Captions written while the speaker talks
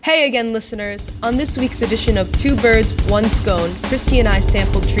Hey again, listeners. On this week's edition of Two Birds, One Scone, Christy and I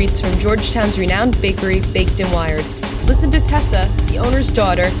sampled treats from Georgetown's renowned bakery, Baked and Wired. Listen to Tessa, the owner's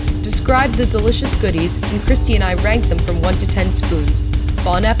daughter, describe the delicious goodies, and Christy and I ranked them from 1 to 10 spoons.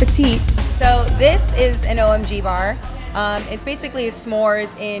 Bon appetit! So this is an OMG bar. It's basically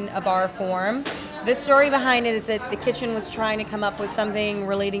s'mores in a bar form. The story behind it is that the kitchen was trying to come up with something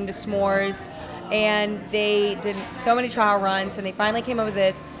relating to s'mores, and they did so many trial runs, and they finally came up with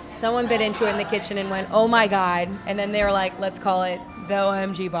this. Someone bit into it in the kitchen and went, oh my God, and then they were like, let's call it the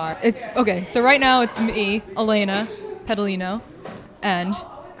OMG bar. It's okay, so right now it's me, Elena Pedalino, and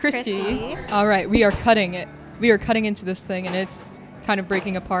Christy. All right, we are cutting it. We are cutting into this thing, and it's kind of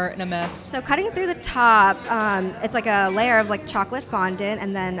breaking apart in a mess. So cutting through the top, it's like a layer of like chocolate fondant,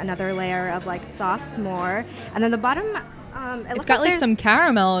 and then another layer of like soft s'more, and then the bottom. It's got like some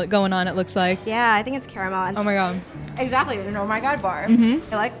caramel going on, it looks like. Yeah, I think it's caramel. Oh my God. Exactly, an oh my God bar.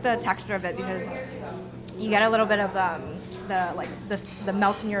 Mm-hmm. I like the texture of it because you get a little bit of the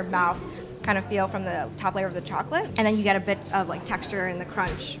melt in your mouth kind of feel from the top layer of the chocolate, and then you get a bit of like texture and the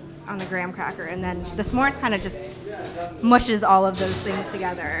crunch on the graham cracker, and then the s'mores kind of just mushes all of those things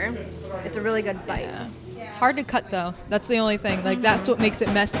together. It's a really good bite. Yeah. Hard to cut though. That's the only thing. Like that's what makes it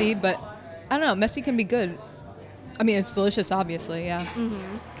messy, but I don't know, messy can be good. I mean, it's delicious, obviously, yeah.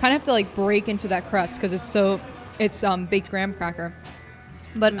 Mm-hmm. Kind of have to like break into that crust because it's baked graham cracker.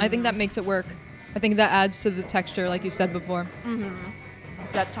 But I think that makes it work. I think that adds to the texture, like you said before. Mm-hmm.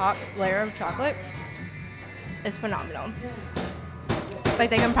 That top layer of chocolate is phenomenal. Like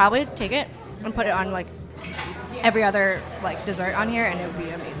they can probably take it and put it on like every other like dessert on here, and it would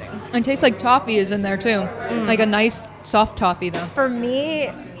be amazing. And it tastes like toffee is in there too, like a nice soft toffee though. For me,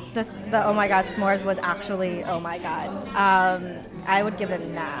 the oh my God s'mores was actually oh my God. I would give it a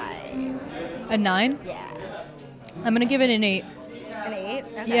 9. A 9? Yeah. I'm gonna give it an 8. An 8?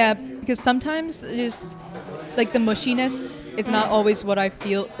 Okay. Yeah, because sometimes just like the mushiness is not always what I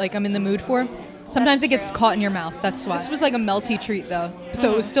feel like I'm in the mood for. Sometimes it gets caught in your mouth. That's why. This was like a melty treat though,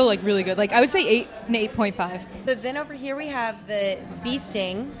 so it was still like really good. Like I would say 8 and 8.5. So then over here we have the bee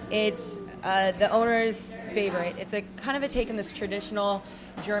sting. It's the owner's favorite. It's a kind of a take on this traditional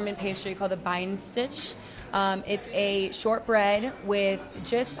German pastry called a Beinstich. It's a shortbread with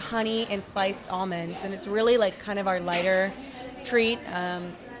just honey and sliced almonds, and it's really like kind of our lighter treat,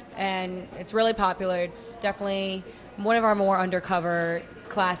 and it's really popular. It's definitely one of our more undercover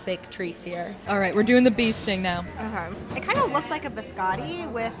classic treats here. All right, we're doing the bee sting now. Okay. It kind of looks like a biscotti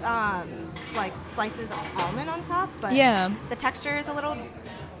with like slices of almond on top, but yeah, the texture is a little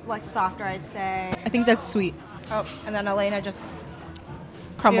like softer, I'd say. I think that's sweet. Oh, and then Elena just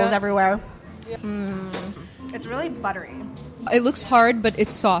crumbles everywhere. Yeah. It's really buttery. It looks hard, but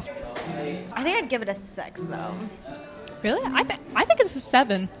it's soft. I think I'd give it a 6 though. Really? I think it's a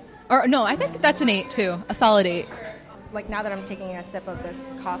 7. Or no, I think that's an 8 too. A solid 8. Like now that I'm taking a sip of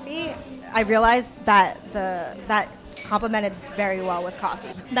this coffee, I realized that that complemented very well with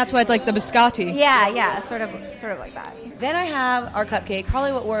coffee. That's why it's like the biscotti. Yeah, sort of like that. Then I have our cupcake,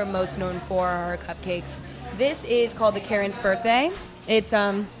 probably what we're most known for are our cupcakes. This is called the Karen's Birthday. It's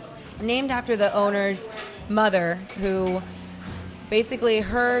named after the owner's mother, who basically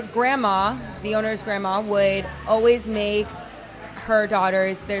her grandma, the owner's grandma, would always make her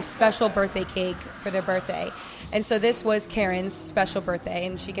daughters their special birthday cake for their birthday. And so this was Karen's special birthday,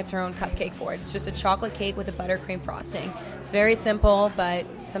 and she gets her own cupcake for it. It's just a chocolate cake with a buttercream frosting. It's very simple, but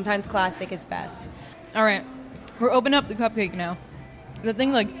sometimes classic is best. All right, we're opening up the cupcake now. The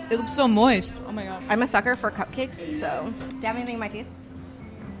thing, like, it looks so moist. Oh my God. I'm a sucker for cupcakes, so do you have anything in my teeth?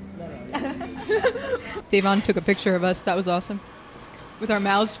 Davon took a picture of us. That was awesome. With our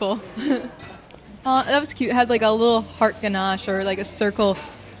mouths full. That was cute. It had like a little heart ganache or like a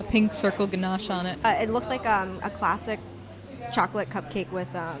pink circle ganache on it. It looks like a classic chocolate cupcake with,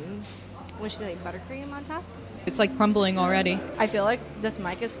 what should I say, buttercream on top? It's like crumbling already. I feel like this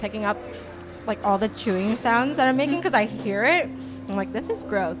mic is picking up like all the chewing sounds that I'm making because I hear it. I'm like, this is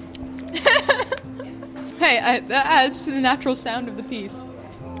gross. Hey, that adds to the natural sound of the piece.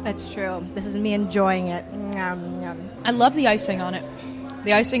 That's true. This is me enjoying it. Yum, yum. I love the icing on it.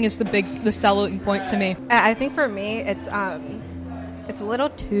 The icing is the selling point to me. I think for me, it's a little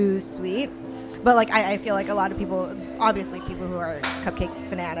too sweet. But like I feel like a lot of people, obviously people who are cupcake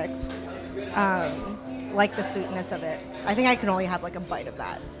fanatics, like the sweetness of it. I think I can only have like a bite of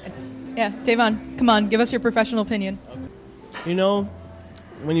that. Yeah, Davon, come on, give us your professional opinion. You know,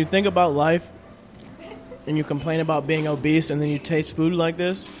 when you think about life and you complain about being obese and then you taste food like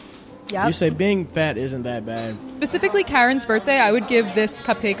this, you say being fat isn't that bad. Specifically Karen's birthday, I would give this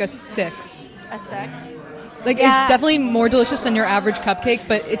cupcake a 6. A 6? Like, Yeah. it's definitely more delicious than your average cupcake,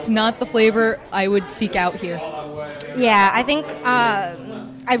 but it's not the flavor I would seek out here. Yeah, I think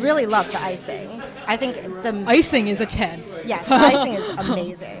I really love the icing. I think the Icing is a 10. yes, the icing is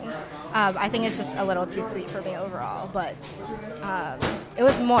amazing. I think it's just a little too sweet for me overall, but it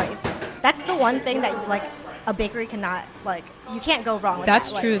was moist. That's the one thing that like a bakery cannot like. You can't go wrong with That's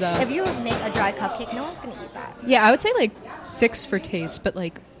that. Like, true, though. If you make a dry cupcake, no one's gonna eat that. Yeah, I would say like 6 for taste, but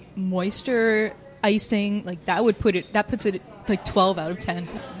like moisture, icing, like that puts it like 12 out of 10.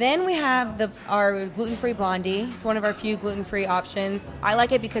 Then we have our gluten-free blondie. It's one of our few gluten-free options. I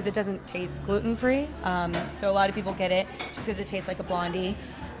like it because it doesn't taste gluten-free. So a lot of people get it just because it tastes like a blondie.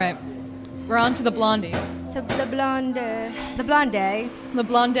 Right. We're on to the blondie. To the blonde. The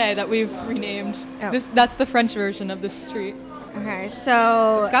blonde that we've renamed. Oh. That's the French version of this treat. Okay,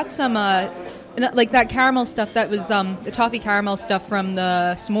 so It's got some like that caramel stuff that was the toffee caramel stuff from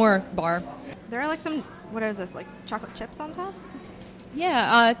the s'more bar. there are like some. What is this? Like chocolate chips on top?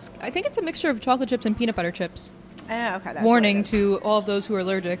 Yeah, I think it's a mixture of chocolate chips and peanut butter chips. Oh, okay. That's Warning what it to all of those who are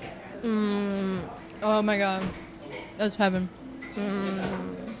allergic. Oh my god, that's heaven.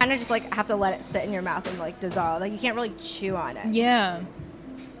 kind of just like have to let it sit in your mouth and like dissolve. Like you can't really chew on it. Yeah,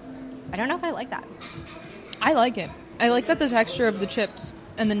 I don't know if I like that. I like it. I like that the texture of the chips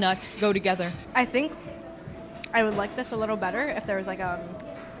and the nuts go together. I think I would like this a little better if there was like a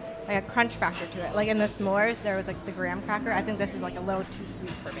crunch factor to it. Like in the s'mores, there was like the graham cracker. I think this is like a little too sweet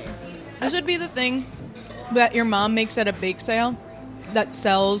for me. This would be the thing that your mom makes at a bake sale that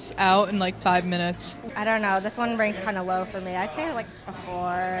sells out in like 5 minutes. I don't know. This one ranked kind of low for me. I'd say like a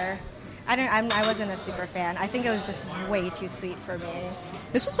 4. I wasn't a super fan. I think it was just way too sweet for me.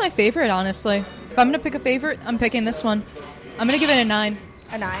 This was my favorite, honestly. If I'm gonna pick a favorite, I'm picking this one. I'm gonna give it a 9.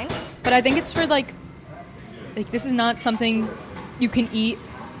 A 9? But I think it's for like this is not something you can eat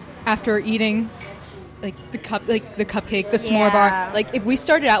after eating like the cupcake, the s'more Yeah. bar. Like if we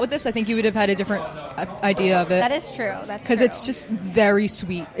started out with this, I think you would have had a different idea of it. That is true. That's because true. it's just very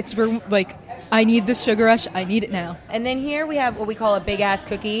sweet. It's for like I need this sugar rush. I need it now. And then here we have what we call a big-ass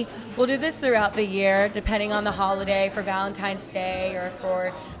cookie. We'll do this throughout the year, depending on the holiday, for Valentine's Day or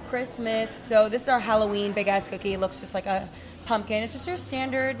for Christmas. So this is our Halloween big-ass cookie. It looks just like a pumpkin. It's just your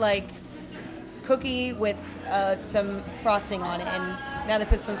standard, like, cookie with some frosting on it. And now they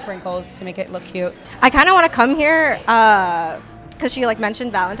put some sprinkles to make it look cute. I kind of want to come here because she like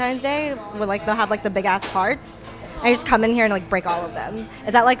mentioned Valentine's Day with like they'll have like the big ass hearts. I just come in here and like break all of them.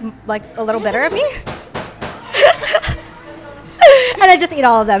 Is that like a little bitter of me? And I just eat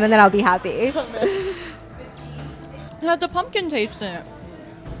all of them and then I'll be happy. It has a pumpkin taste in it.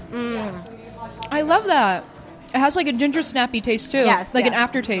 I love that. It has like a ginger snappy taste too. Yes, like an yes.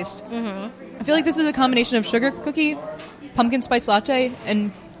 aftertaste. Mm-hmm. I feel like this is a combination of sugar cookie, pumpkin spice latte,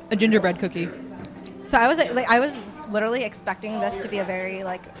 and a gingerbread cookie. So I was literally expecting this to be a very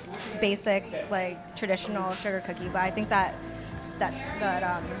like basic like traditional sugar cookie, but I think that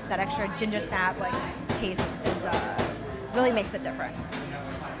extra ginger snap like taste is really makes it different.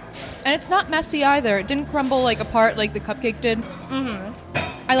 And it's not messy either. It didn't crumble like apart like the cupcake did.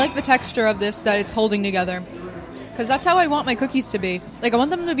 Mm-hmm. I like the texture of this that it's holding together. Because that's how I want my cookies to be. Like, I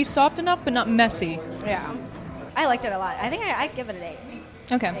want them to be soft enough, but not messy. Yeah. I liked it a lot. I think I'd give it an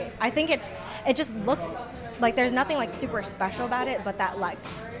 8. Okay. I think it just looks like there's nothing like super special about it, but that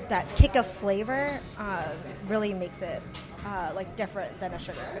kick of flavor really makes it like different than a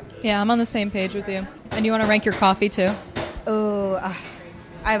sugar cookie. Yeah, I'm on the same page with you. And you want to rank your coffee, too? Oh,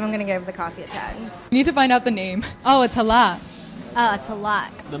 I'm going to give the coffee a 10. You need to find out the name. Oh, it's Hala. It's a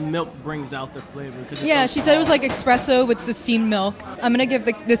lot. The milk brings out the flavor. Yeah, she said it was like espresso with the steamed milk. I'm gonna give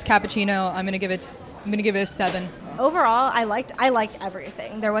this cappuccino. I'm gonna give it a 7. Overall, I liked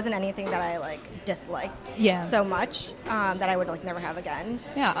everything. There wasn't anything that I like disliked so much that I would like never have again.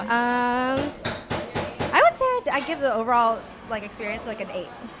 Yeah. I would say I'd give the overall like experience like an 8.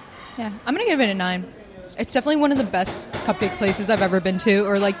 Yeah, I'm gonna give it a 9. It's definitely one of the best cupcake places I've ever been to,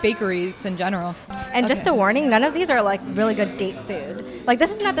 or like bakeries in general. And just a warning, none of these are like really good date food. Like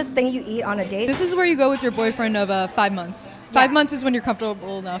this is not the thing you eat on a date. This is where you go with your boyfriend of 5 months. 5 months is when you're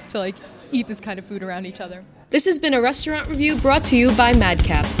comfortable enough to like eat this kind of food around each other. This has been a restaurant review brought to you by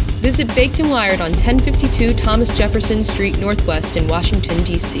Madcap. Visit Baked and Wired on 1052 Thomas Jefferson Street Northwest in Washington,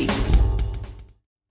 D.C.